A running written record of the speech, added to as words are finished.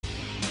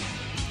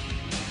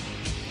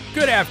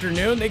Good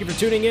afternoon. Thank you for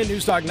tuning in.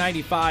 News Talk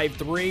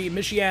 95.3,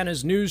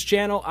 Michiana's news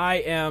channel. I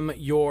am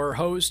your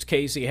host,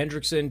 Casey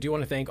Hendrickson. Do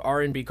want to thank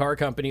R&B Car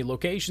Company,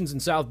 locations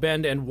in South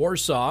Bend and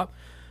Warsaw.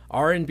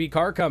 R&B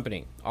Car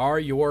Company are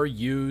your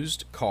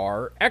used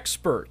car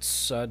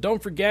experts.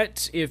 Don't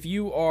forget, if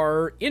you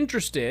are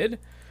interested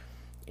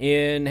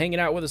in hanging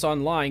out with us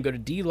online, go to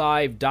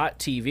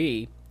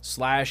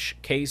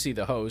dlive.tv/Casey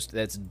the host.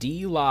 That's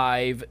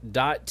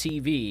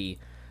dlive.tv/Casey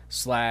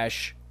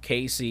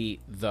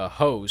the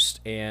host,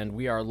 and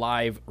we are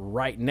live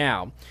right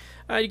now.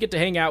 You get to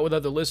hang out with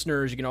other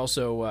listeners. You can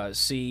also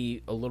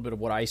see a little bit of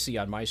what I see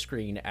on my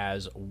screen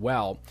as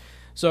well.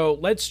 So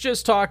let's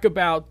just talk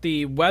about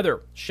the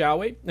weather, shall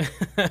we?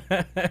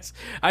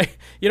 I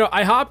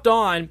hopped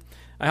on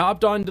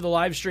to the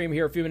live stream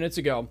here a few minutes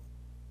ago,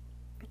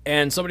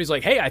 and somebody's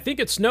like, hey, I think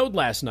it snowed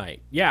last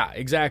night. Yeah,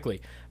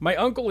 exactly. My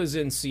uncle is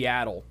in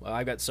Seattle.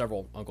 I've got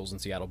several uncles in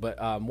Seattle,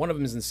 but one of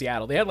them is in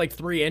Seattle. They had like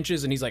 3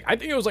 inches, and he's like, I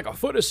think it was like a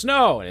foot of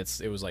snow, and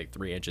it was like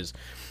 3 inches.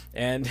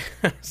 And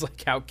it's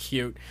like, how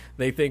cute.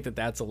 They think that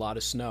that's a lot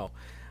of snow.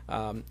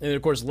 And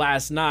of course,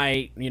 last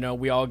night,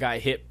 we all got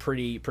hit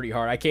pretty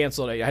hard. I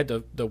canceled. I had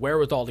the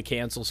wherewithal to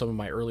cancel some of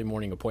my early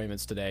morning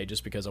appointments today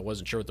just because I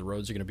wasn't sure what the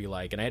roads are going to be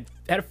like. And I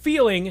had a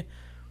feeling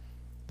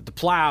that the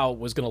plow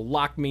was going to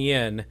lock me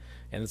in,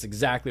 and that's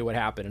exactly what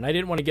happened. And I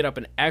didn't want to get up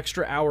an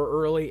extra hour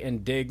early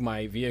and dig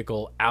my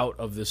vehicle out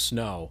of the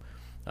snow.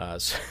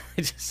 So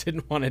I just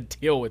didn't want to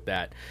deal with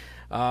that.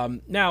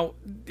 Now,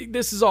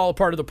 this is all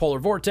part of the polar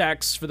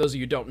vortex. For those of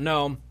you who don't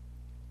know,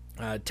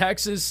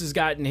 Texas has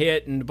gotten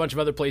hit, and a bunch of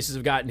other places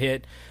have gotten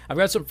hit. I've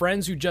got some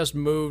friends who just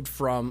moved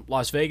from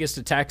Las Vegas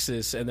to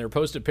Texas, and they're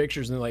posted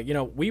pictures, and they're like,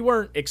 we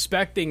weren't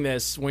expecting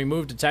this when we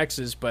moved to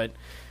Texas, but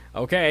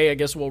okay, I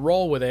guess we'll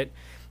roll with it.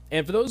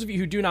 And for those of you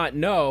who do not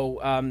know,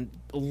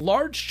 a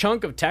large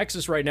chunk of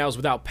Texas right now is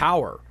without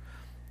power.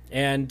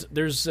 And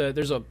there's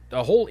a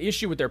whole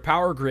issue with their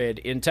power grid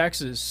in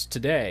Texas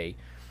today.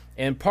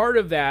 And part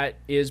of that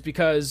is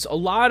because a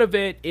lot of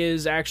it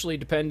is actually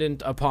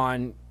dependent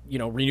upon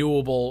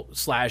renewable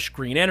 /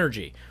 green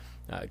energy.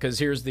 Because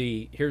here's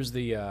the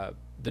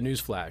news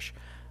flash: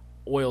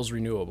 oil's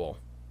renewable,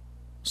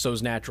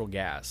 so's natural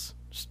gas.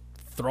 Just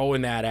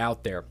throwing that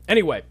out there.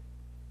 Anyway,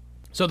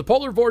 so the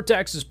polar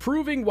vortex is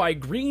proving why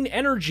green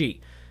energy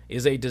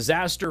is a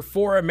disaster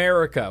for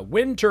America.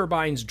 Wind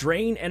turbines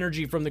drain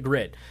energy from the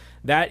grid.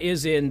 That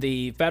is in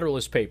the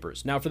Federalist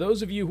Papers. Now, for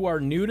those of you who are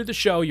new to the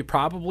show, you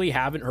probably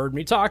haven't heard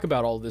me talk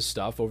about all this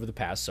stuff over the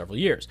past several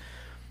years.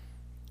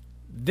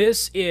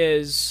 This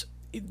is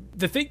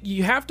the thing.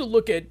 You have to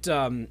look at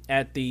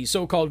the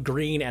so-called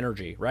green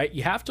energy, right?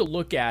 You have to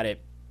look at it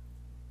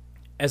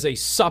as a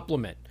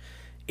supplement.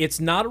 It's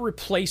not a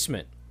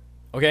replacement,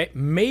 okay?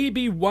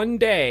 Maybe one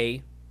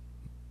day,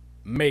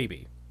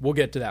 maybe we'll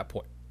get to that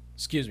point.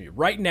 Excuse me.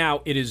 Right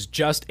now, it is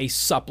just a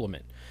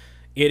supplement.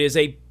 It is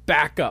a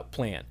backup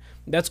plan.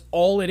 That's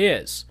all it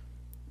is.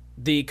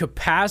 The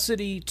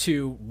capacity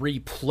to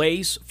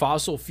replace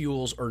fossil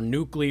fuels or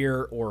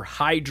nuclear or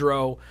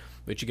hydro,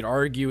 which you could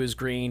argue is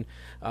green,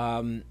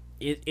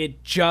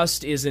 it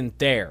just isn't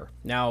there.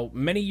 Now,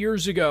 many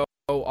years ago,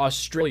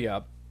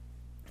 Australia,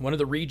 one of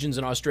the regions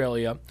in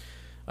Australia,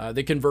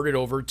 they converted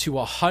over to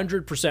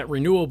 100%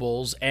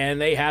 renewables,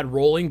 and they had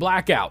rolling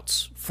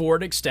blackouts for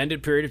an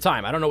extended period of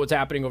time. I don't know what's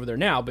happening over there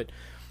now, but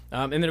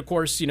and then, of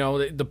course,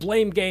 the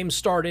blame game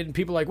started, and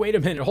people are like, wait a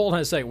minute, hold on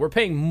a second. We're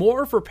paying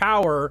more for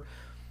power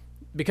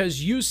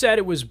because you said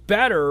it was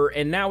better,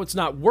 and now it's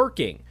not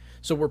working.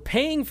 So we're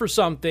paying for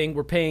something,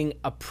 we're paying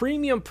a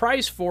premium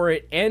price for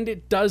it, and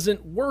it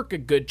doesn't work a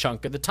good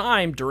chunk of the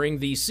time during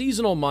the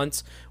seasonal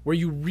months where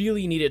you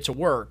really need it to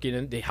work,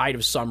 the height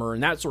of summer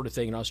and that sort of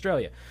thing in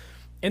Australia.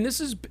 And this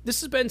has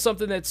been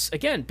something that's,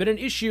 again, been an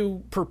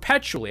issue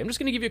perpetually. I'm just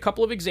going to give you a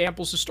couple of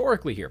examples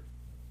historically here.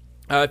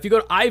 If you go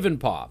to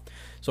Ivanpah.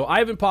 So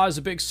Ivanpah is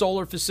a big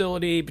solar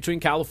facility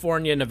between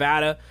California and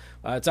Nevada.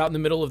 It's out in the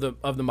middle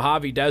of the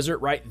Mojave Desert,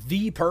 right?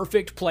 The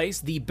perfect place,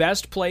 the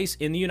best place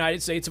in the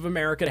United States of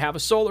America to have a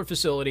solar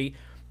facility.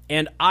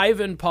 And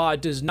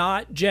Ivanpah does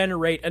not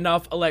generate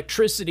enough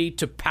electricity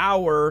to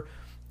power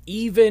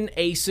even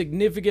a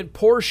significant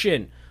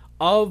portion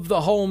of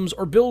the homes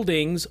or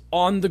buildings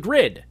on the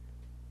grid.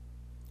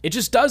 It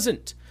just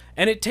doesn't.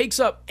 And it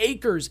takes up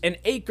acres and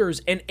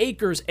acres and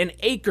acres and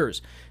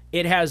acres.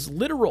 It has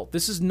literal,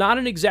 this is not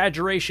an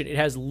exaggeration, it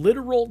has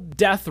literal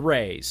death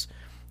rays.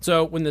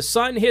 So when the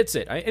sun hits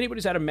it,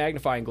 anybody's had a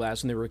magnifying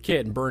glass when they were a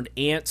kid and burned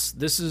ants,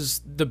 this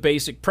is the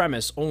basic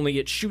premise, only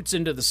it shoots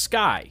into the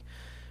sky.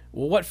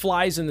 Well, what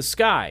flies in the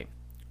sky?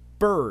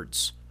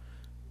 Birds.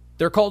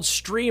 They're called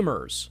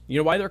streamers. You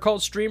know why they're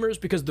called streamers?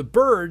 Because the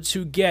birds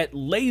who get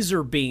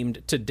laser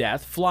beamed to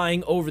death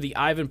flying over the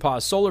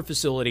Ivanpah solar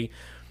facility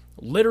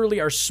literally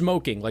are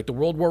smoking, like the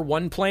World War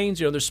I planes.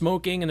 They're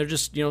smoking and they're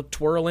just,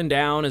 twirling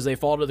down as they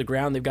fall to the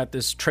ground. They've got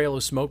this trail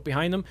of smoke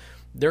behind them.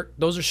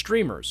 Those are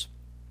streamers.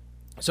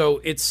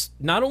 So it's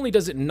not only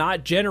does it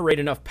not generate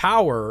enough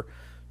power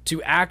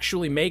to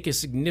actually make a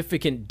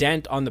significant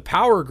dent on the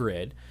power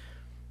grid,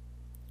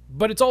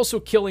 but it's also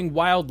killing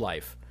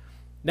wildlife.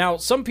 Now,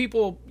 some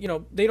people,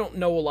 they don't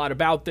know a lot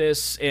about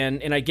this,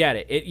 and I get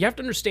it. You have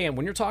to understand,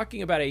 when you're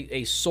talking about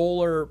a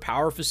solar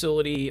power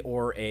facility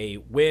or a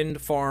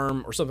wind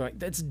farm or something like that,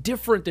 that's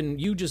different than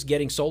you just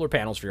getting solar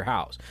panels for your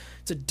house.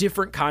 It's a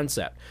different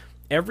concept.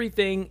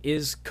 Everything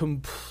is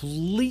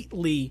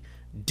completely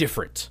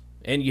different,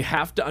 and you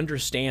have to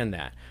understand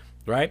that,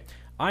 right?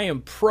 I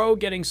am pro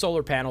getting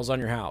solar panels on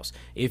your house.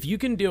 If you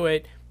can do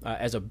it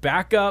as a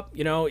backup,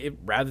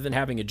 rather than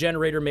having a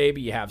generator,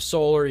 maybe you have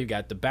solar, you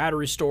got the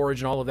battery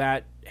storage and all of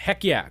that.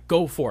 Heck yeah,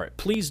 go for it.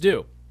 Please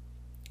do.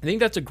 I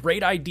think that's a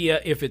great idea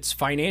if it's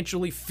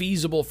financially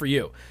feasible for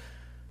you.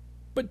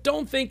 But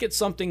don't think it's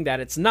something that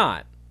it's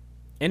not.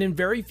 And in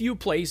very few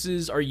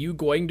places are you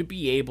going to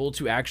be able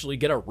to actually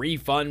get a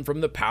refund from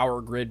the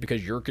power grid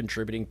because you're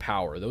contributing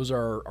power. Those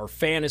are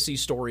fantasy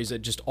stories that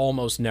just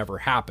almost never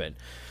happen.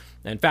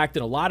 In fact,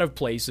 in a lot of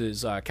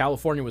places,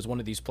 California was one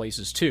of these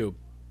places too,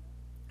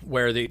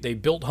 where they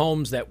built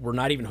homes that were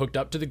not even hooked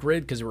up to the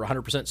grid because they were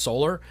 100%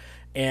 solar,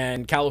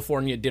 and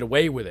California did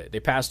away with it. They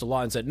passed a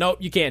law and said, nope,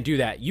 you can't do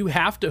that. You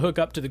have to hook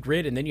up to the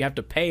grid, and then you have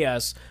to pay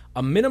us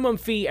a minimum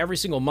fee every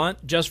single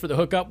month just for the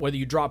hookup, whether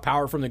you draw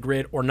power from the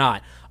grid or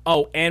not.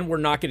 Oh, and we're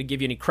not going to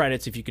give you any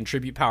credits if you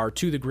contribute power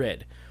to the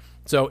grid.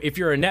 So if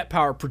you're a net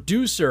power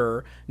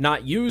producer,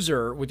 not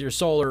user, with your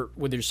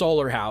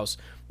solar house,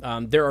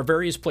 there are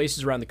various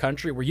places around the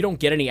country where you don't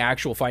get any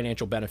actual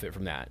financial benefit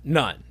from that.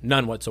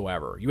 None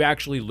whatsoever. You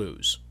actually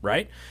lose,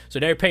 right? So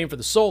now you're paying for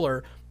the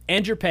solar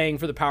and you're paying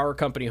for the power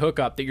company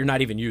hookup that you're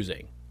not even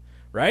using,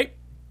 right?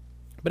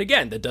 But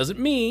again, that doesn't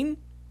mean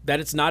that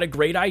it's not a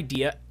great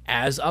idea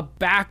as a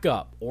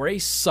backup or a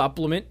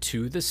supplement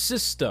to the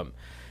system.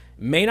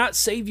 May not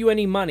save you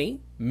any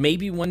money.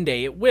 Maybe one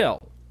day it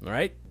will, all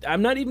right?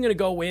 I'm not even going to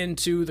go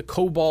into the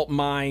cobalt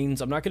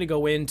mines. I'm not going to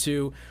go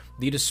into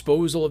the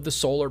disposal of the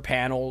solar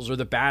panels or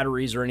the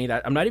batteries or any of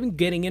that. I'm not even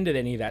getting into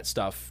any of that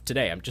stuff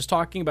today. I'm just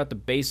talking about the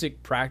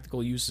basic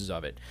practical uses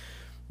of it.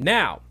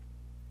 Now,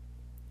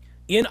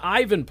 in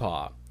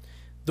Ivanpah,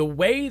 the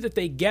way that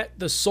they get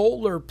the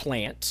solar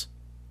plant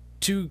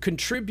to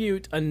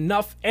contribute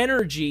enough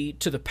energy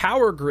to the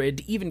power grid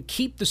to even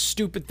keep the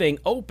stupid thing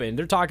open,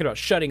 they're talking about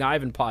shutting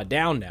Ivanpah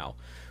down now,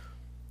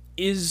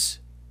 is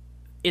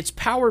it's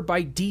powered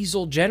by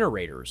diesel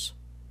generators.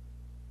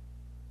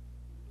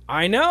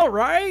 I know,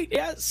 right?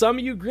 Yeah, some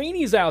of you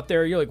greenies out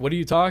there, you're like, what are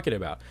you talking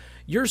about?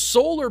 Your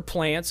solar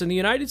plants in the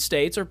United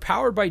States are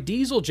powered by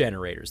diesel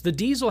generators. The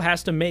diesel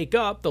has to make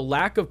up the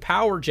lack of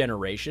power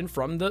generation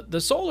from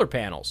the solar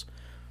panels.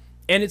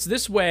 And it's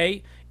this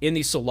way in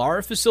the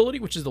Solara facility,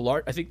 which is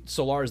I think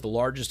Solar is the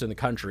largest in the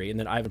country, and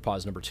then Ivanpah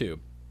is number 2.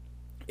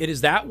 It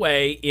is that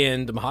way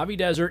in the Mojave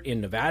Desert, in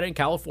Nevada and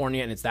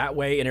California, and it's that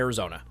way in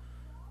Arizona.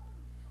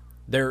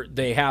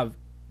 They have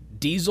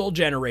diesel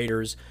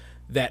generators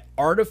that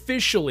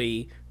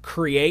artificially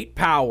create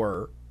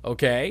power,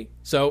 okay?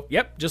 So,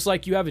 yep, just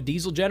like you have a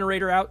diesel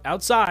generator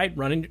outside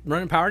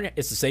running power,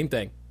 it's the same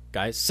thing,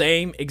 guys.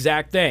 Same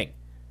exact thing.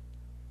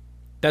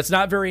 That's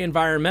not very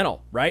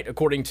environmental, right?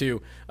 According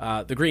to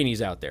the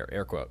greenies out there,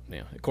 air quote.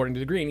 According to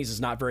the greenies, it's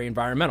not very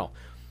environmental.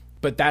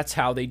 But that's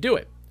how they do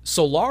it.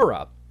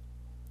 Solara,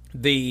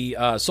 the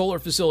solar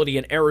facility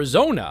in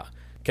Arizona,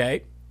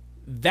 okay,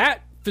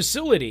 that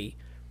facility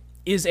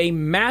is a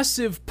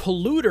massive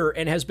polluter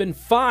and has been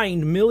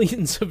fined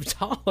millions of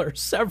dollars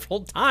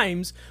several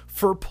times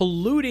for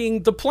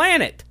polluting the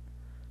planet.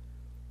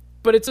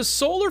 But it's a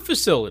solar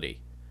facility.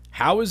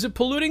 How is it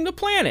polluting the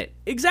planet?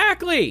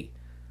 Exactly.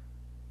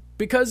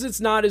 Because it's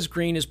not as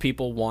green as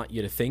people want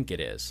you to think it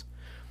is.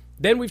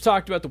 Then we've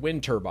talked about the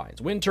wind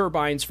turbines. Wind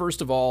turbines,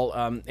 first of all,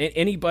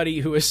 anybody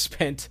who has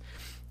spent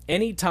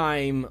any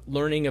time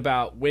learning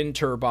about wind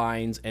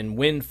turbines and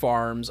wind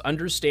farms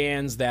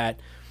understands that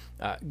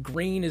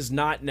green is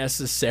not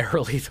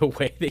necessarily the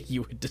way that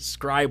you would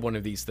describe one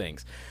of these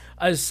things.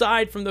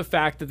 Aside from the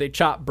fact that they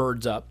chop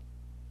birds up,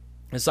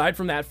 aside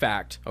from that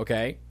fact,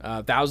 okay,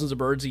 thousands of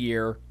birds a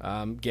year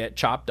get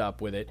chopped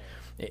up with it.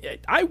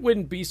 I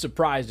wouldn't be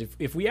surprised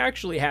if we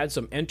actually had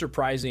some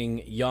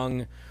enterprising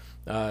young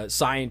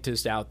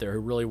scientists out there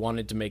who really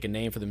wanted to make a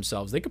name for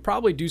themselves. They could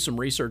probably do some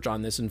research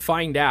on this and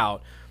find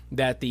out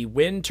that the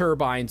wind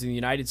turbines in the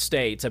United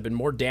States have been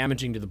more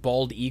damaging to the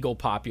bald eagle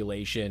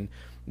population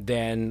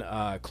than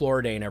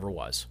chloridane ever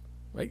was.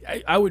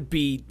 I would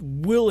be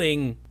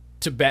willing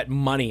to bet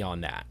money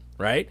on that,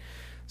 right?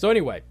 So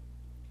anyway,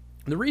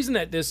 the reason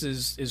that this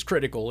is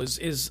critical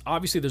is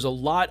obviously there's a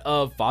lot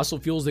of fossil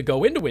fuels that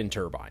go into wind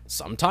turbines.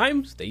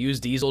 Sometimes they use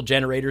diesel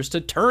generators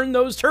to turn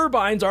those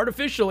turbines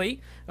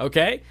artificially,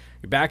 okay?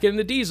 You're back in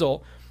the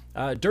diesel.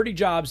 Dirty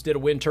Jobs did a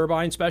wind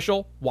turbine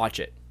special. Watch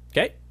it,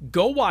 okay?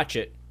 Go watch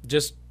it.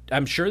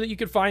 I'm sure that you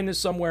could find this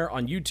somewhere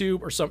on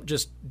YouTube or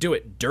just do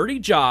it. Dirty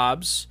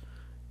Jobs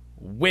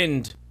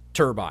wind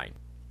turbine.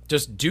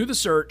 Just do the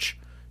search.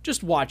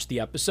 Just watch the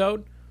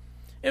episode.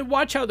 And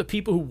watch how the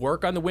people who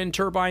work on the wind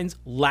turbines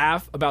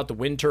laugh about the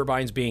wind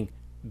turbines being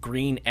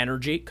green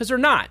energy, because they're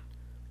not.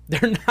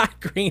 They're not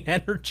green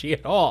energy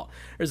at all.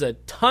 There's a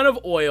ton of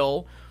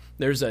oil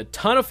There's a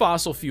ton of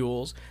fossil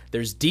fuels.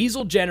 There's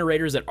diesel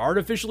generators that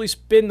artificially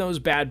spin those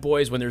bad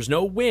boys when there's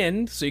no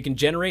wind so you can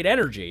generate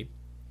energy.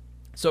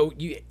 So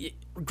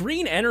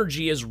green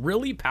energy is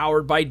really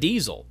powered by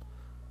diesel.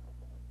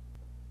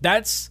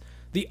 That's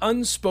the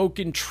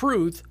unspoken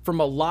truth from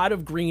a lot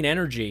of green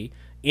energy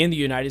in the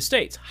United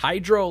States.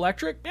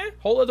 Hydroelectric,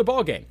 whole other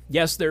ballgame.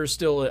 Yes, there's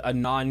still a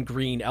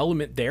non-green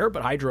element there,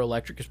 but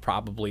hydroelectric is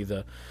probably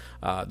the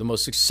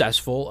most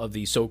successful of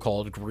the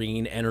so-called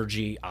green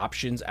energy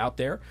options out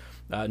there.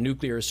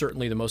 Nuclear is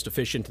certainly the most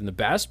efficient and the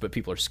best, but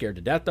people are scared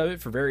to death of it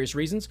for various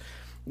reasons.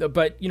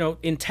 But,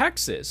 in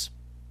Texas,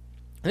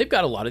 they've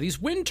got a lot of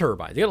these wind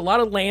turbines. They got a lot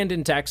of land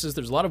in Texas.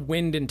 There's a lot of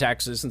wind in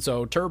Texas, and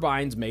so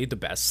turbines made the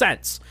best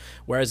sense.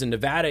 Whereas in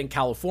Nevada and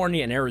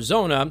California and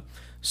Arizona,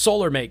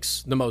 solar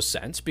makes the most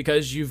sense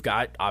because you've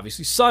got,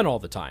 obviously, sun all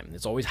the time.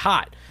 It's always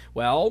hot.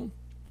 Well,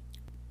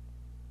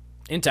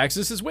 in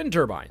Texas is wind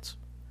turbines.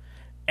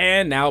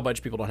 And now a bunch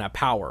of people don't have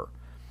power.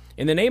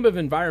 In the name of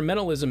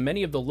environmentalism,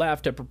 many of the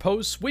left have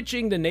proposed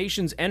switching the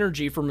nation's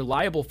energy from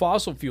reliable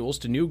fossil fuels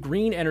to new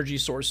green energy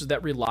sources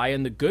that rely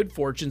on the good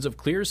fortunes of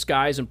clear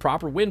skies and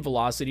proper wind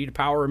velocity to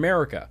power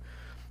America.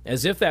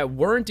 As if that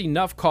weren't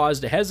enough cause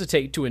to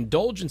hesitate to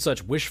indulge in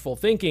such wishful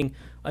thinking,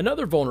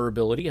 another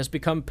vulnerability has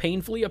become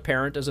painfully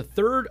apparent as a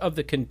third of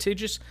the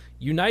contiguous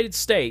United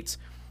States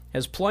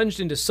has plunged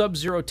into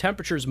sub-zero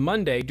temperatures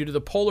Monday due to the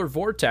polar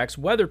vortex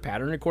weather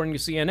pattern, according to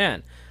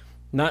CNN.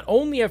 Not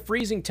only have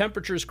freezing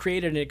temperatures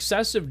created an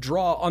excessive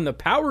draw on the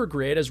power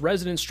grid as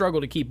residents struggle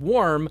to keep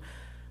warm,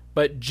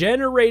 but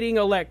generating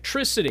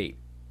electricity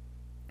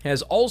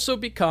has also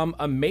become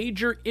a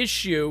major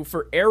issue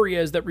for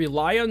areas that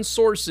rely on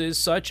sources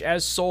such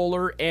as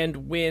solar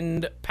and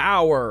wind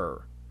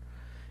power.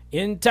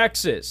 In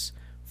Texas,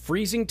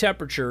 freezing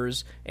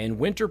temperatures and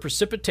winter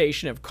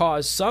precipitation have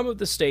caused some of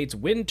the state's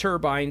wind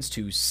turbines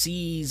to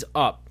seize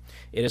up.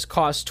 It has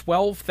cost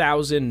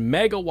 12,000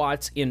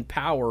 megawatts in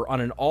power on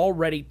an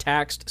already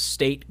taxed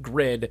state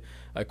grid,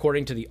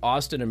 according to the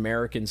Austin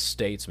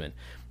American-Statesman.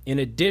 In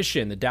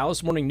addition, the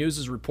Dallas Morning News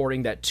is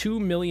reporting that 2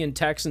 million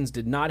Texans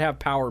did not have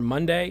power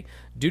Monday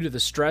due to the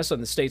stress on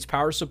the state's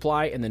power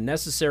supply and the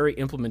necessary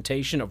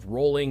implementation of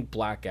rolling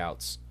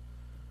blackouts.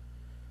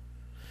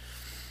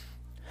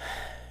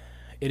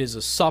 It is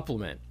a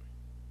supplement.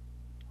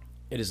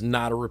 It is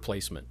not a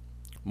replacement.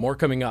 More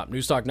coming up.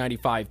 Newstalk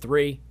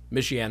 95.3,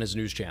 Michiana's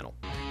news channel.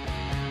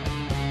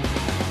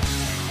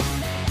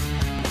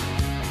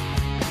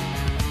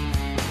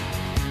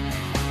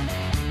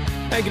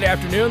 Hey, good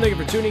afternoon. Thank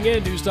you for tuning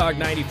in. Newstalk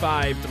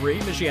 95.3,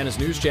 Michiana's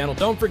news channel.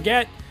 Don't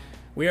forget,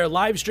 we are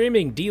live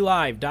streaming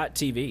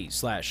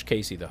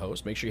dlive.tv/Casey the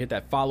host. Make sure you hit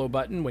that follow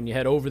button when you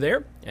head over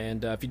there.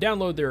 And if you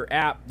download their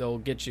app, they'll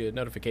get you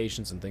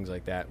notifications and things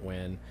like that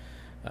when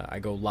I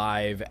go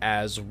live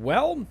as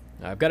well.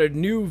 I've got a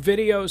new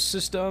video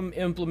system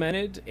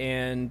implemented,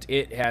 and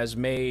it has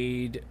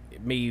made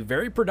me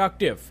very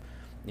productive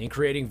in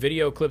creating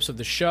video clips of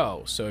the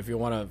show. So if you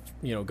want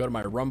to, go to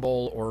my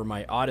Rumble or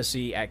my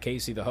Odyssey at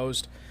Casey the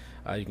host,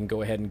 you can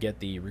go ahead and get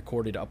the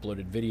recorded,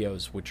 uploaded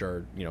videos, which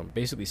are,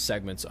 basically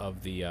segments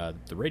of the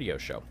radio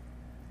show.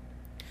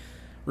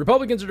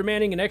 Republicans are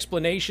demanding an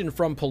explanation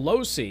from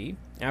Pelosi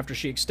after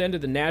she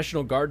extended the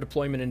National Guard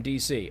deployment in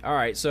D.C. All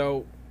right,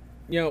 so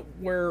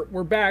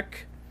we're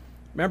back.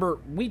 Remember,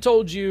 we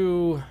told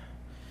you,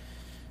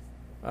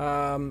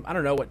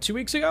 2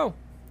 weeks ago,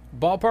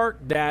 ballpark,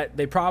 that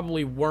they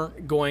probably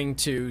weren't going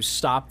to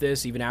stop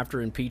this even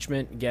after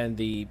impeachment. Again,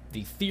 the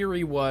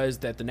theory was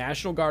that the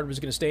National Guard was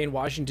going to stay in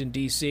Washington,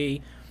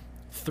 D.C.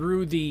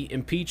 through the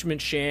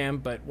impeachment sham,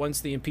 but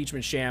once the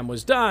impeachment sham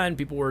was done,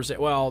 people were saying,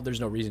 well,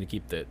 there's no reason to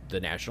keep the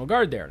National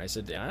Guard there. And I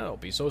said, I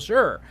don't be so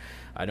sure.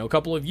 I know a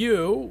couple of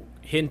you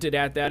hinted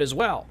at that as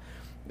well.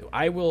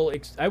 I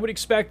would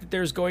expect that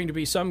there's going to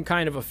be some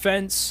kind of a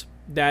fence,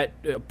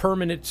 that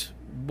permanent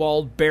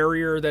walled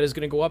barrier that is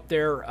going to go up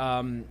there,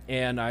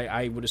 and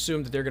I would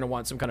assume that they're going to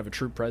want some kind of a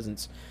troop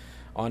presence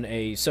on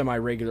a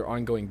semi-regular,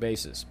 ongoing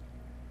basis.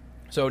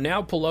 So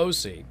now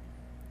Pelosi,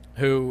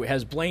 who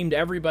has blamed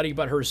everybody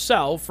but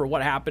herself for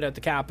what happened at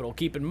the Capitol.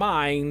 Keep in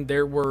mind,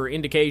 there were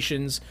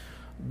indications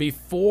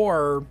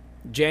before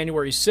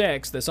January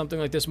 6th that something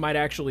like this might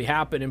actually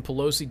happen, and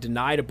Pelosi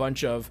denied a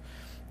bunch of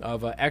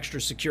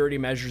extra security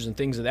measures and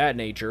things of that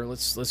nature.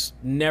 Let's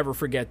never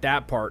forget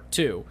that part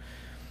too.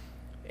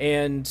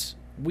 And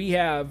we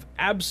have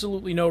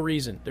absolutely no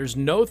reason. There's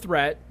no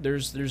threat. There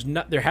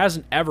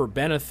hasn't ever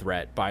been a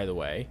threat, by the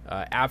way,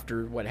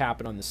 after what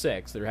happened on the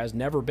 6th. There has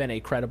never been a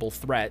credible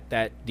threat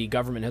that the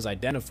government has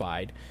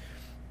identified.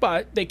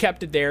 But they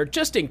kept it there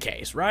just in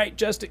case, right?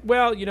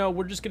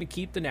 We're just going to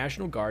keep the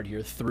National Guard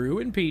here through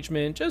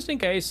impeachment just in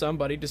case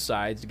somebody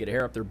decides to get a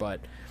hair up their butt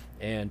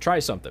and try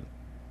something.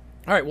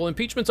 All right, well,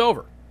 impeachment's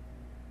over.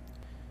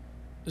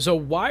 So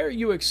why are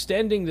you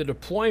extending the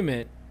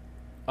deployment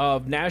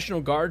of National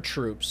Guard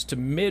troops to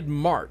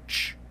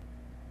mid-March?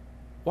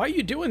 Why are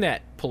you doing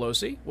that,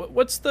 Pelosi?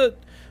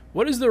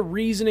 What is the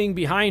reasoning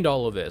behind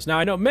all of this? Now,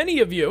 I know many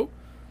of you,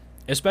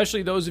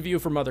 especially those of you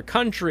from other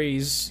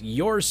countries,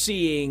 you're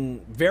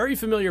seeing very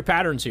familiar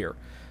patterns here.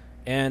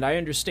 And I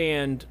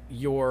understand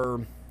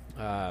your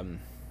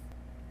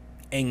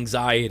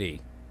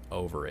anxiety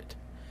over it.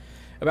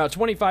 About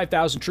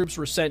 25,000 troops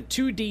were sent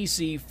to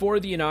D.C. for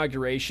the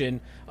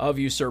inauguration of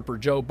usurper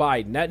Joe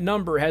Biden. That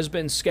number has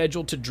been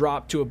scheduled to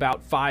drop to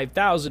about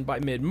 5,000 by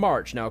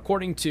mid-March. Now,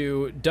 according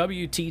to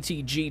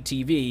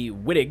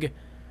WTTG-TV, WITIG,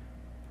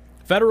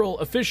 federal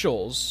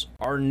officials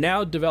are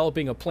now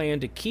developing a plan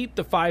to keep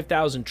the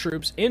 5,000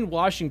 troops in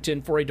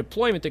Washington for a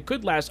deployment that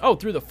could last,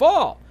 through the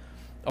fall.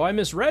 Oh, I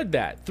misread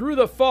that. Through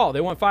the fall.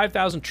 They want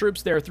 5,000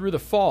 troops there through the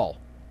fall.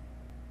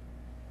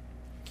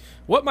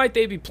 What might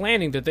they be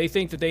planning that they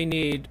think that they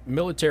need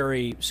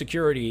military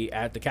security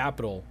at the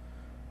Capitol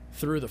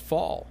through the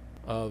fall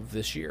of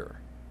this year?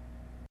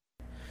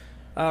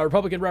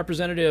 Republican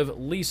Representative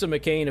Lisa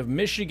McCain of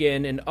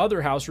Michigan and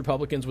other House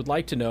Republicans would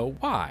like to know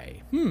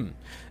why.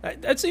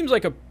 That seems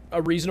like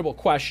a reasonable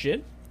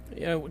question.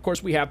 Of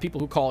course, we have people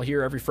who call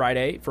here every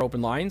Friday for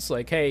open lines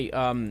like, hey,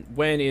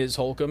 when is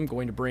Holcomb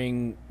going to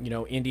bring,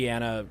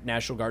 Indiana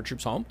National Guard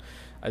troops home?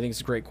 I think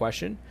it's a great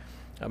question.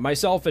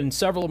 Myself and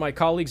several of my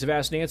colleagues have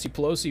asked Nancy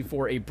Pelosi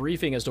for a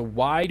briefing as to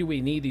why do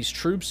we need these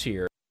troops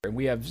here. And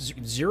we have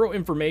zero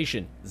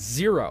information.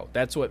 Zero.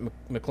 That's what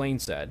McClain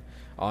said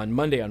on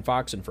Monday on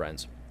Fox and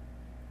Friends.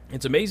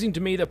 It's amazing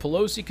to me that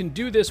Pelosi can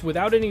do this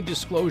without any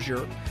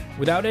disclosure,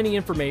 without any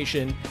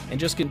information, and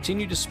just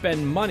continue to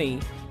spend money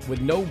with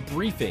no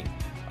briefing.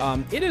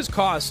 It has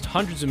cost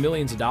hundreds of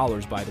millions of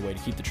dollars, by the way, to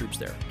keep the troops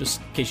there,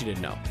 just in case you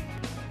didn't know.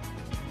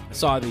 I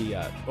saw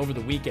over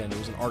the weekend, there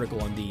was an article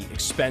on the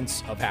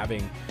expense of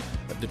having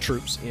the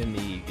troops in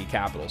the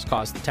Capitals.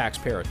 Cost the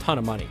taxpayer a ton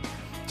of money.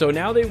 So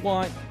now they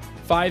want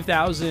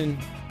 5,000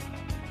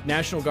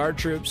 National Guard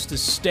troops to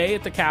stay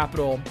at the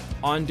Capitol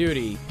on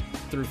duty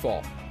through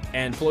fall.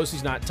 And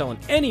Pelosi's not telling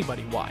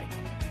anybody why.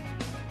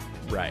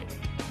 Right.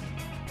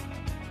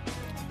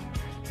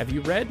 Have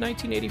you read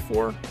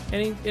 1984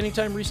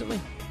 anytime recently?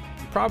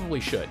 You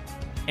probably should.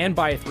 And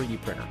buy a 3D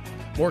printer.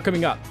 More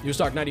coming up. News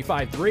Talk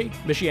 95.3,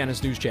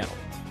 Michiana's news channel.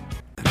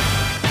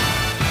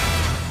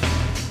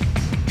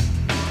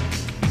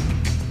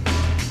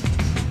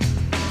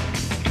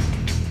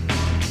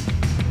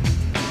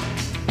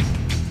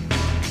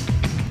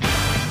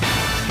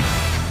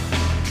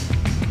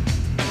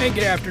 Hey,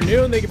 good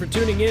afternoon. Thank you for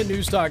tuning in.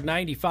 News Talk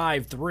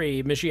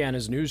 95.3,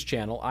 Michiana's news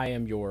channel. I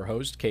am your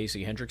host,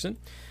 Casey Hendrickson.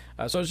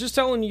 So I was just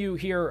telling you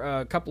here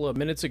a couple of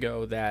minutes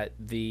ago that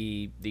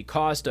the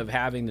cost of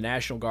having the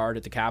National Guard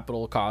at the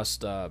Capitol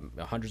cost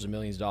hundreds of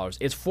millions of dollars.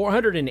 It's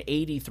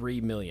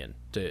 $483 million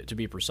to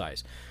be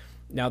precise.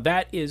 Now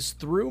that is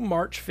through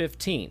March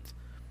 15th,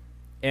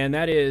 and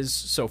that is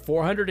so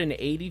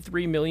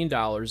 $483 million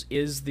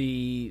is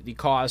the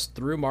cost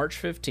through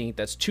March 15th.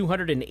 That's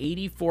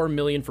 $284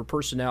 million for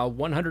personnel,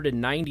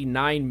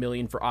 $199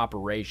 million for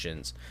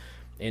operations.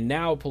 And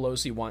now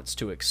Pelosi wants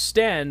to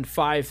extend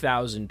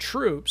 5,000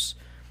 troops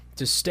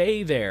to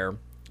stay there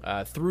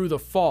through the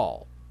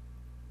fall.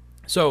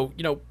 So,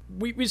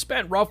 we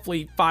spent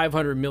roughly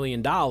 $500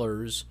 million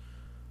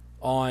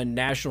on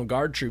National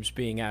Guard troops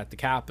being at the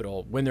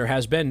Capitol when there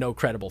has been no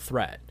credible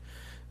threat.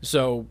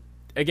 So,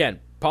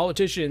 again,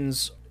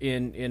 politicians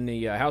in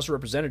the House of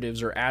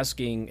Representatives are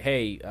asking,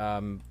 hey,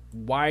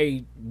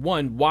 why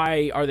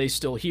are they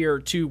still here?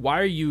 Two,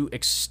 why are you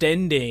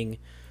extending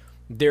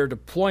their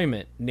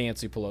deployment,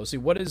 Nancy Pelosi?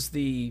 What is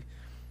the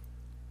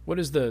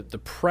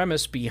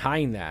premise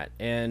behind that?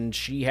 And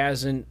she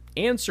hasn't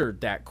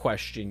answered that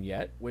question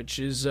yet, which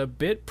is a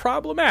bit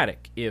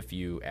problematic, if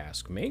you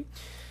ask me.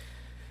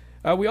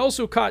 We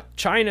also caught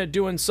China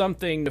doing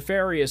something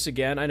nefarious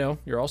again. I know,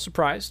 you're all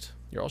surprised.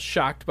 You're all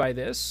shocked by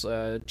this.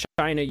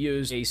 China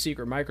used a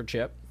secret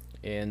microchip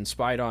and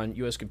spied on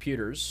U.S.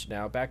 computers.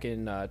 Now, back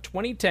in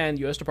 2010,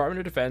 the U.S. Department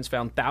of Defense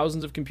found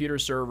thousands of computer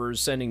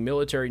servers sending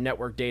military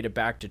network data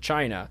back to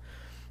China.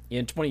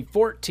 In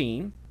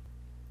 2014,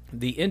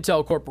 the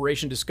Intel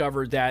Corporation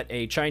discovered that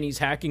a Chinese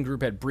hacking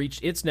group had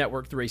breached its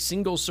network through a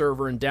single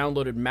server and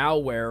downloaded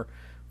malware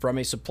from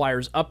a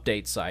supplier's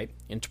update site.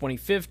 In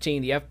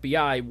 2015, the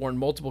FBI warned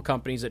multiple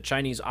companies that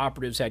Chinese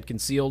operatives had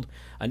concealed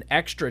an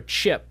extra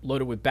chip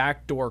loaded with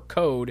backdoor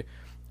code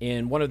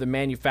in one of the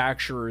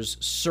manufacturer's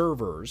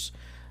servers.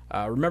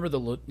 Remember the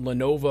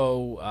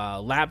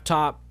Lenovo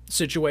laptop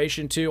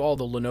situation too? All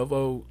the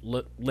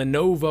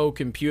Lenovo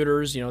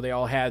computers, they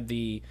all had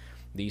the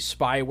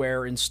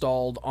spyware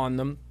installed on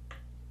them.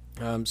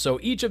 So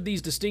each of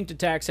these distinct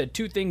attacks had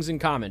two things in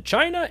common: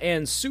 China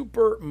and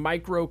Super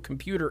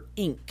Microcomputer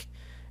Inc.,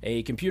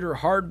 a computer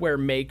hardware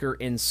maker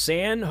in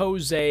San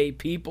Jose,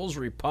 People's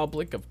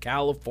Republic of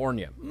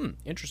California.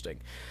 Interesting.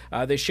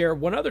 They share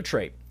one other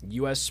trait.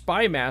 U.S.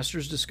 spy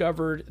masters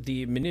discovered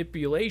the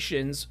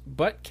manipulations,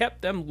 but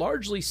kept them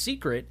largely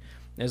secret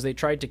as they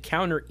tried to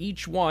counter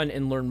each one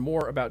and learn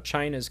more about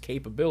China's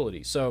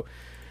capabilities. So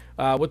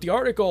what the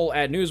article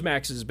at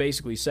Newsmax is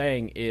basically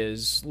saying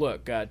is,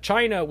 look,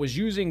 China was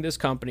using this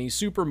company,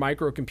 Super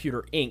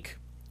Microcomputer Inc.,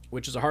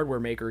 which is a hardware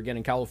maker, again,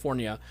 in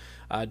California,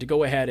 to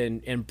go ahead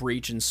and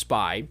breach and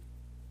spy.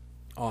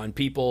 on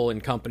people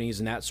and companies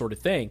and that sort of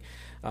thing.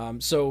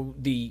 So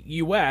the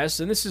U.S.,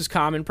 and this is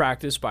common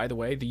practice, by the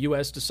way, the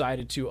U.S.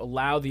 decided to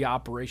allow the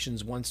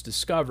operations once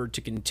discovered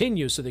to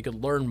continue so they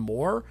could learn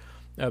more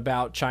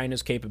about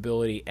China's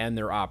capability and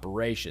their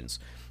operations.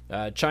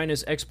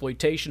 China's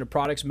exploitation of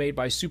products made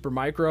by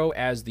Supermicro,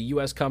 as the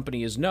U.S.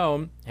 company is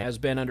known, has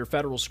been under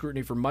federal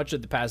scrutiny for much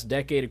of the past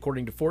decade,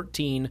 according to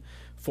 14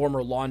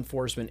 former law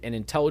enforcement and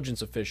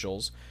intelligence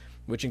officials,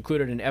 which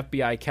included an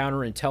FBI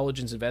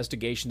counterintelligence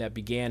investigation that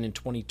began in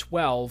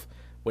 2012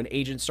 when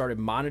agents started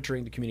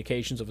monitoring the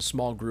communications of a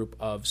small group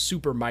of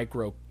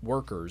Supermicro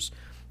workers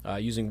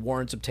using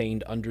warrants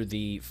obtained under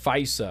the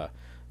FISA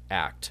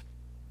Act.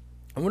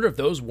 I wonder if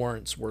those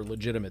warrants were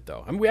legitimate,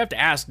 though. I mean, we have to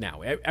ask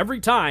now. Every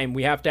time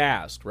we have to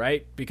ask,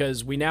 right?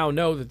 Because we now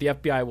know that the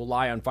FBI will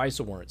lie on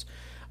FISA warrants.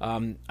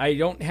 I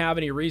don't have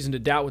any reason to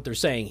doubt what they're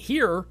saying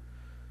here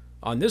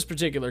on this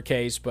particular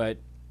case, but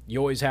you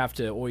always have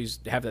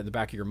that in the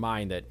back of your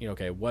mind that,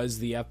 okay, was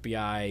the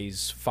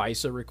FBI's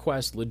FISA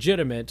request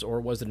legitimate,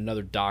 or was it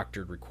another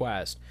doctored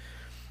request?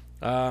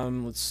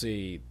 Let's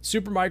see.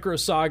 Supermicro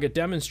saga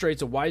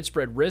demonstrates a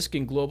widespread risk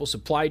in global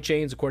supply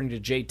chains, according to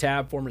Jay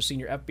Tabb, former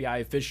senior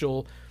FBI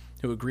official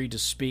who agreed to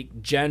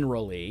speak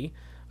generally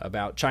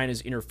about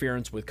China's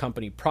interference with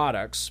company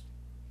products.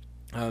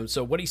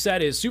 So what he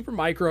said is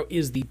Supermicro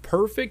is the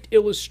perfect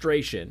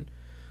illustration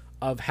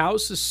of how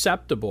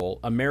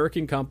susceptible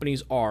American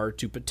companies are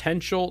to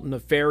potential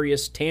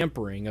nefarious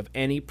tampering of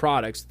any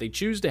products that they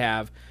choose to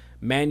have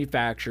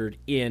manufactured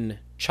in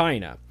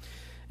China.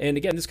 And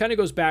again, this kind of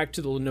goes back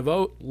to the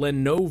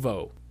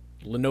Lenovo,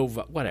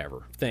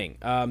 whatever thing.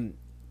 A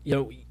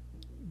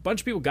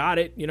bunch of people got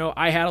it.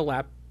 I had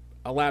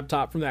a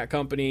laptop from that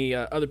company.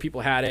 Other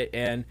people had it,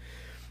 and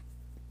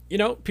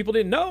people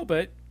didn't know,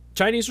 but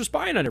Chinese were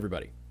spying on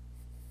everybody.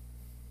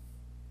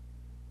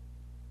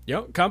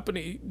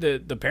 Company,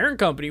 the parent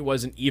company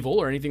wasn't evil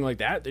or anything like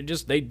that.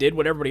 They did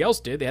what everybody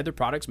else did. They had their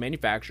products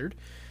manufactured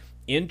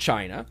in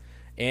China,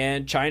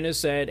 and China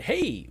said,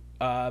 hey,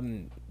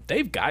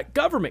 they've got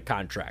government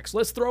contracts.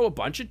 Let's throw a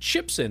bunch of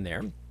chips in there,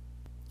 and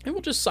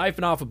we'll just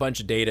siphon off a bunch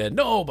of data.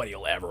 Nobody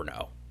will ever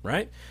know,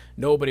 right?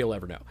 Nobody will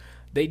ever know.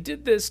 They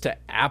did this to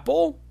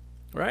Apple,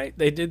 right?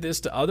 They did this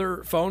to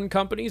other phone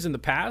companies in the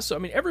past. So,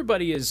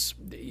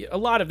 a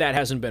lot of that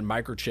hasn't been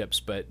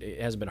microchips, but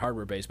it hasn't been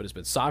hardware-based, but it's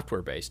been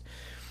software-based.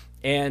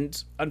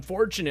 And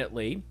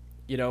unfortunately,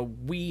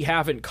 we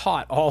haven't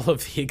caught all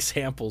of the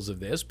examples of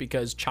this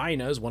because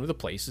China is one of the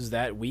places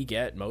that we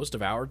get most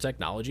of our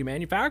technology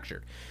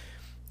manufactured.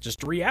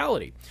 Just a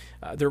reality.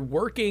 They're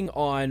working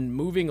on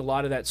moving a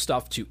lot of that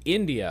stuff to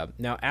India.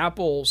 Now,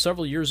 Apple,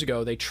 several years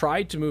ago, they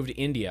tried to move to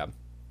India.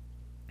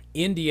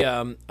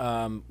 India,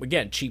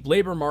 again, cheap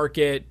labor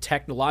market,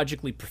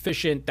 technologically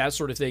proficient, that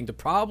sort of thing. The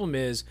problem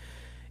is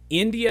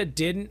India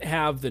didn't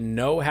have the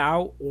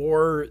know-how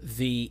or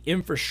the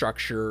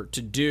infrastructure to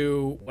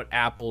do what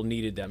Apple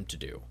needed them to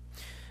do.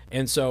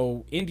 And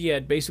so India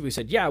had basically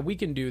said, yeah, we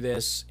can do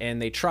this. And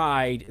they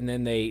tried, and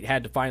then they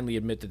had to finally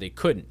admit that they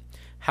couldn't.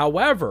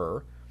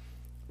 However,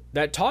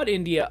 that taught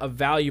India a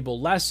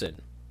valuable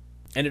lesson.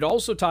 And it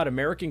also taught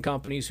American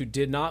companies who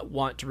did not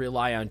want to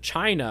rely on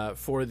China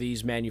for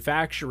these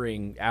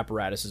manufacturing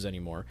apparatuses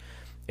anymore.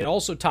 It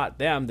also taught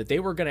them that they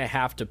were going to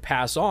have to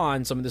pass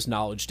on some of this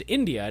knowledge to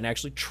India and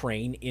actually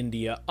train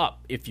India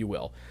up, if you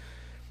will.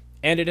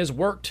 And it has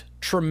worked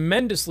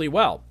tremendously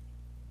well.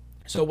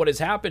 So what has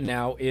happened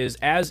now is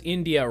as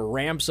India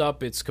ramps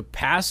up its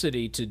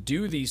capacity to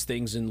do these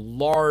things in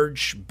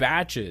large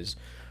batches,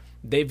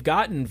 they've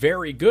gotten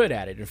very good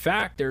at it. In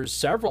fact, there's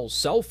several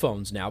cell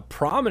phones now,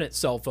 prominent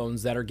cell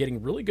phones that are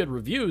getting really good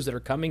reviews that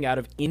are coming out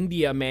of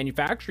India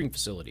manufacturing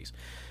facilities.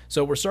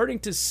 So we're starting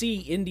to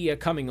see India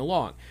coming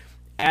along.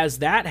 As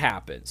that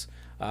happens,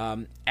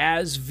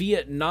 as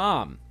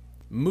Vietnam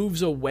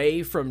moves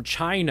away from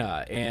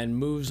China and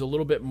moves a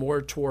little bit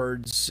more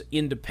towards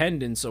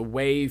independence,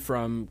 away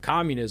from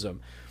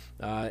communism,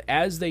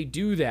 as they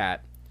do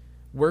that,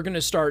 we're going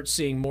to start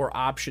seeing more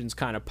options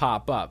kind of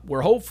pop up,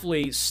 where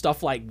hopefully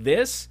stuff like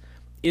this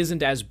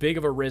isn't as big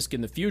of a risk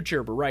in the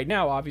future. But right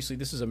now, obviously,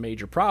 this is a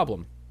major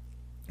problem.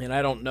 And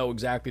I don't know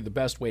exactly the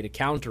best way to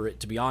counter it,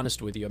 to be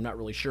honest with you. I'm not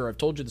really sure. I've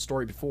told you the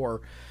story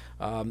before.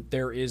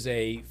 There is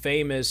a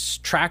famous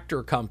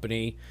tractor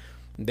company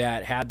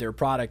that had their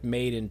product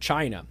made in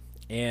China.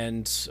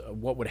 And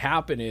what would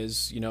happen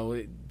is,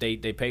 they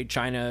paid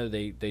China,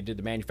 they did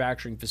the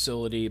manufacturing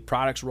facility,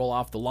 products roll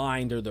off the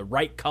line, they're the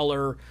right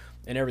color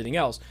and everything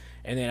else.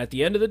 And then at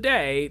the end of the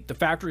day, the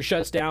factory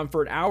shuts down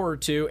for an hour or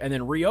two and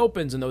then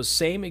reopens, and those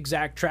same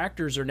exact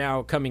tractors are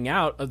now coming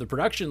out of the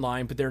production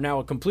line, but they're now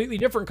a completely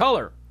different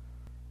color.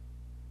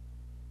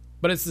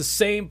 But it's the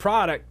same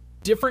product,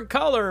 different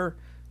color,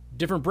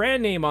 different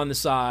brand name on the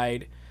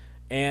side,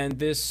 and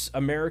this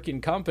American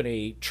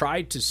company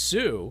tried to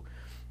sue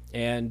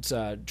and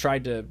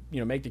tried to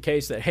make the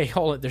case that, hey,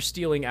 hold it, they're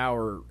stealing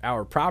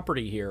our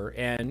property here.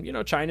 And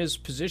China's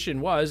position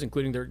was,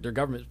 including their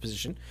government's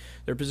position,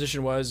 their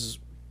position was,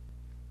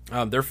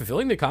 they're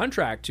fulfilling the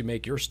contract to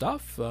make your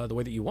stuff the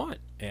way that you want,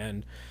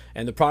 and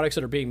the products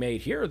that are being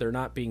made here, they're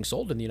not being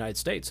sold in the United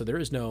States, so there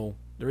is no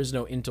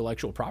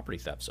intellectual property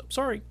theft. So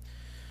sorry,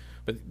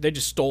 but they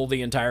just stole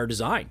the entire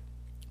design.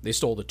 They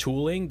stole the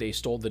tooling, they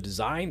stole the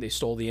design, they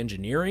stole the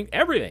engineering,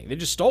 everything. They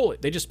just stole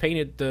it. They just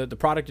painted the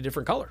product a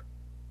different color.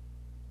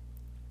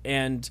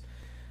 And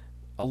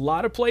a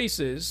lot of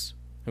places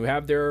who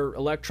have their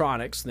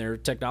electronics and their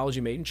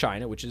technology made in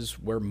China, which is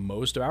where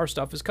most of our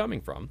stuff is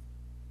coming from,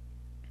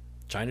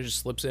 China just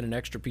slips in an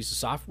extra piece of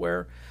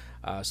software,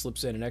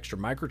 slips in an extra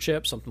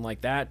microchip, something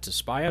like that, to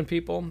spy on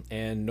people,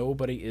 and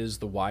nobody is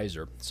the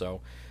wiser.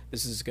 So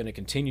this is going to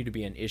continue to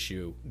be an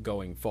issue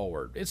going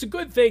forward. It's a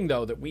good thing,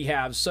 though, that we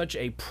have such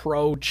a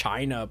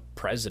pro-China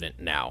president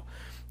now,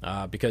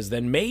 because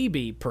then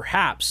maybe,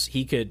 perhaps,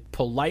 he could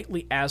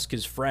politely ask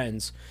his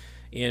friends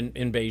in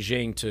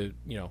Beijing to,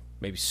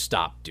 maybe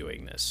stop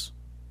doing this.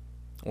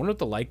 I wonder what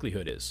the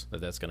likelihood is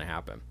that that's going to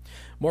happen.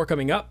 More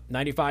coming up,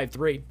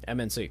 95.3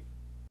 MNC.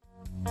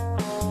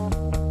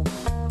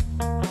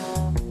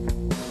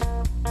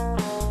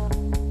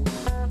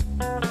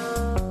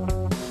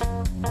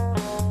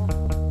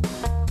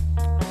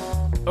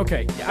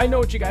 Okay, I know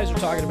what you guys are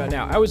talking about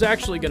now. I was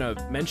actually going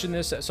to mention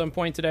this at some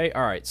point today.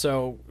 All right,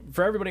 so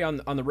for everybody on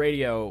the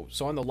radio,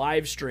 so on the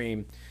live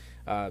stream,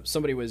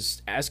 somebody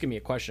was asking me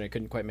a question. I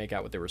couldn't quite make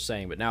out what they were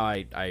saying, but now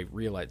I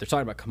realize they're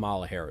talking about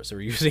Kamala Harris. They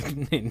were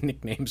using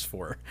nicknames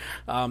for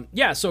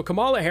her. So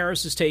Kamala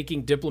Harris is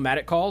taking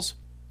diplomatic calls.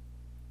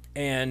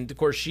 And of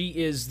course, she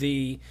is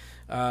the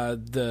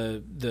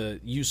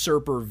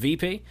usurper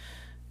VP,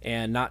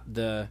 and not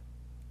the,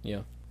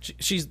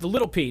 she's the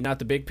little P, not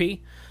the big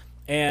P.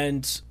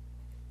 And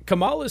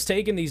Kamala's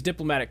taking these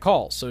diplomatic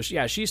calls. So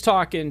she's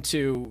talking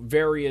to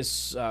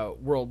various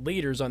world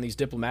leaders on these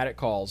diplomatic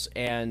calls.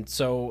 And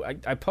so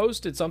I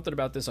posted something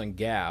about this on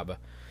Gab,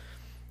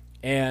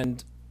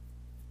 and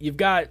you've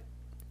got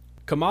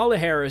Kamala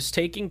Harris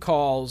taking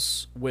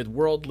calls with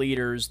world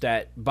leaders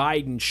that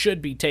Biden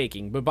should be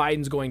taking, but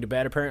Biden's going to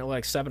bed apparently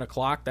like 7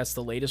 o'clock. That's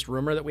the latest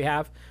rumor that we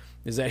have,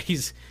 is that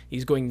he's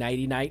going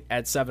nighty-night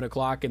at 7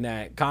 o'clock, and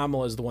that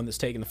Kamala is the one that's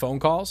taking the phone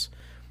calls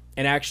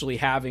and actually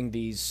having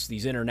these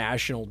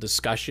international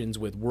discussions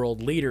with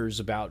world leaders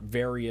about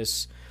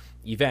various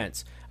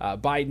events.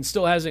 Biden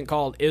still hasn't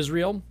called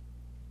Israel.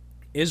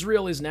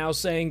 Israel is now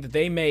saying that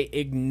they may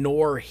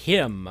ignore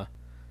him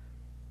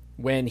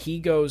when he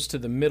goes to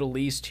the Middle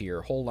East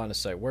here. Hold on a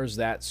sec. Where's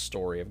that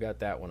story? I've got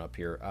that one up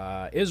here.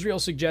 Israel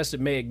suggests it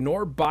may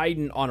ignore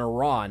Biden on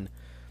Iran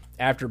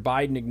after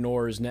Biden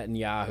ignores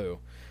Netanyahu.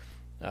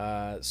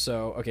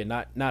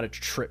 Not a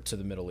trip to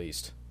the Middle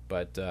East,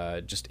 but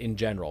just in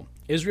general.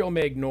 Israel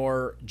may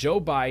ignore Joe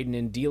Biden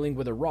in dealing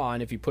with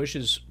Iran if he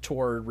pushes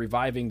toward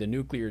reviving the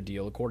nuclear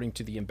deal, according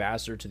to the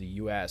ambassador to the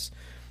U.S.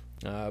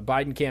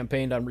 Biden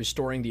campaigned on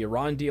restoring the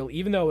Iran deal,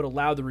 even though it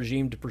allowed the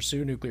regime to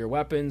pursue nuclear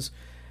weapons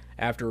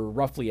after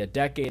roughly a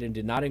decade, and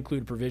did not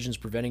include provisions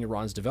preventing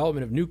Iran's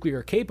development of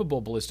nuclear-capable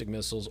ballistic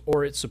missiles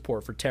or its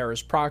support for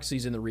terrorist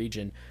proxies in the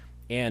region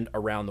and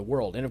around the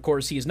world. And, of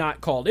course, he has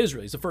not called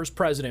Israel. He's the first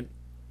president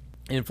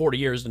in 40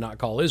 years to not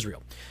call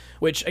Israel,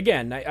 which,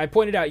 again, I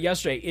pointed out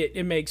yesterday,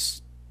 it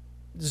makes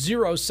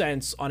zero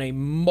sense on a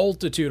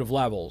multitude of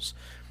levels,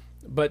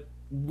 but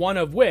one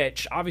of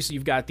which, obviously,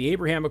 you've got the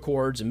Abraham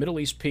Accords and Middle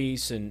East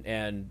peace,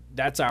 and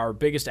that's our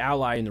biggest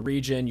ally in the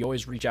region. You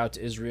always reach out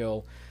to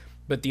Israel.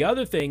 But the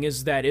other thing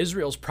is that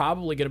Israel's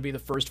probably going to be the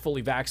first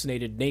fully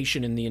vaccinated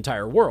nation in the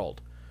entire world.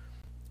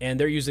 And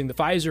they're using the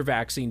Pfizer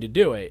vaccine to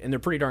do it, and they're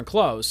pretty darn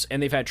close.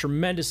 And they've had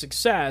tremendous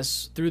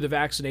success through the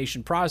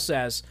vaccination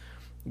process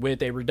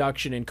with a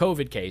reduction in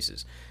COVID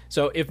cases.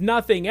 So if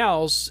nothing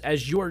else,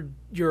 as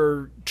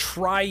you're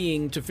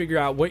trying to figure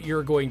out what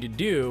you're going to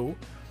do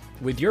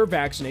with your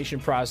vaccination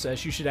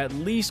process, you should at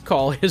least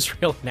call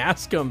Israel and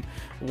ask them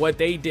what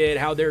they did,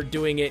 how they're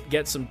doing it,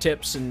 get some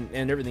tips and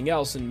everything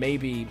else, and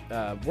maybe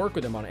work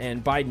with them on it.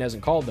 And Biden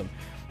hasn't called them.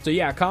 So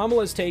yeah,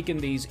 Kamala's taken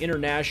these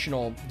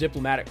international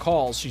diplomatic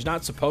calls. She's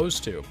not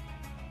supposed to,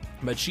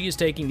 but she is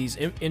taking these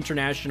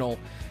international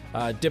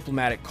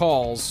diplomatic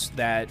calls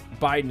that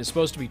Biden is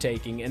supposed to be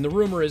taking. And the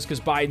rumor is because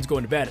Biden's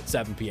going to bed at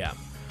 7 p.m.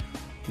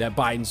 that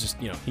Biden's just,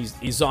 he's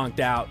zonked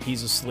out,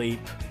 he's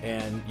asleep,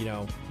 and,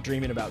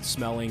 dreaming about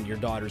smelling your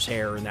daughter's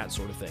hair and that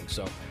sort of thing.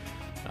 So,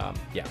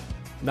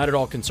 not at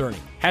all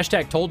concerning.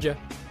 # told ya.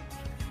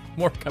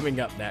 More coming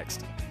up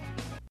next.